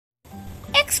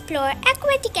explore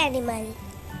aquatic animal.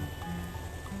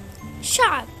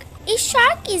 Shark. A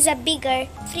shark is a bigger,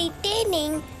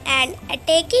 free-tailing and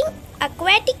attacking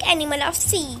aquatic animal of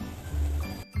sea.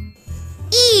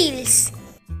 Eels.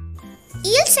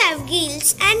 Eels have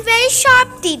gills and very sharp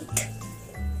teeth.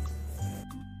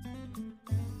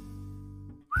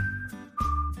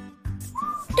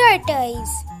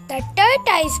 Tortoise. The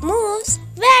tortoise moves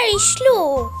very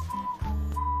slow.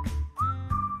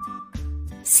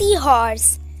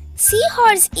 Seahorse.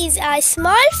 Seahorse is a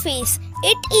small fish.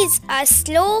 It is a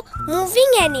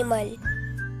slow-moving animal.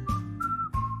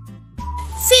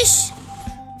 Fish.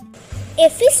 A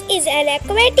fish is an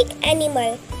aquatic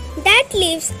animal that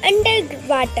lives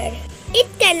underwater. It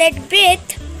cannot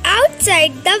breathe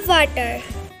outside the water.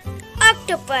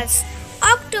 Octopus.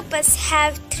 Octopus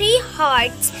have 3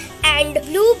 hearts and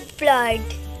blue blood.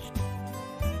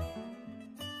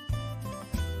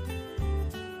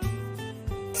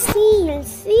 Seals.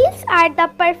 Seals are the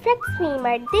perfect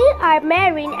swimmer. They are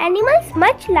marine animals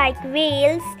much like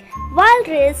whales,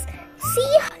 walrus,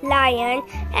 sea lion,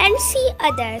 and sea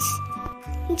otters.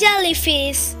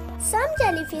 Jellyfish. Some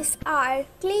jellyfish are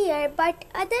clear but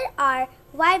others are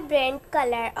vibrant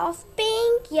color of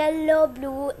pink, yellow,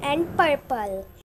 blue, and purple.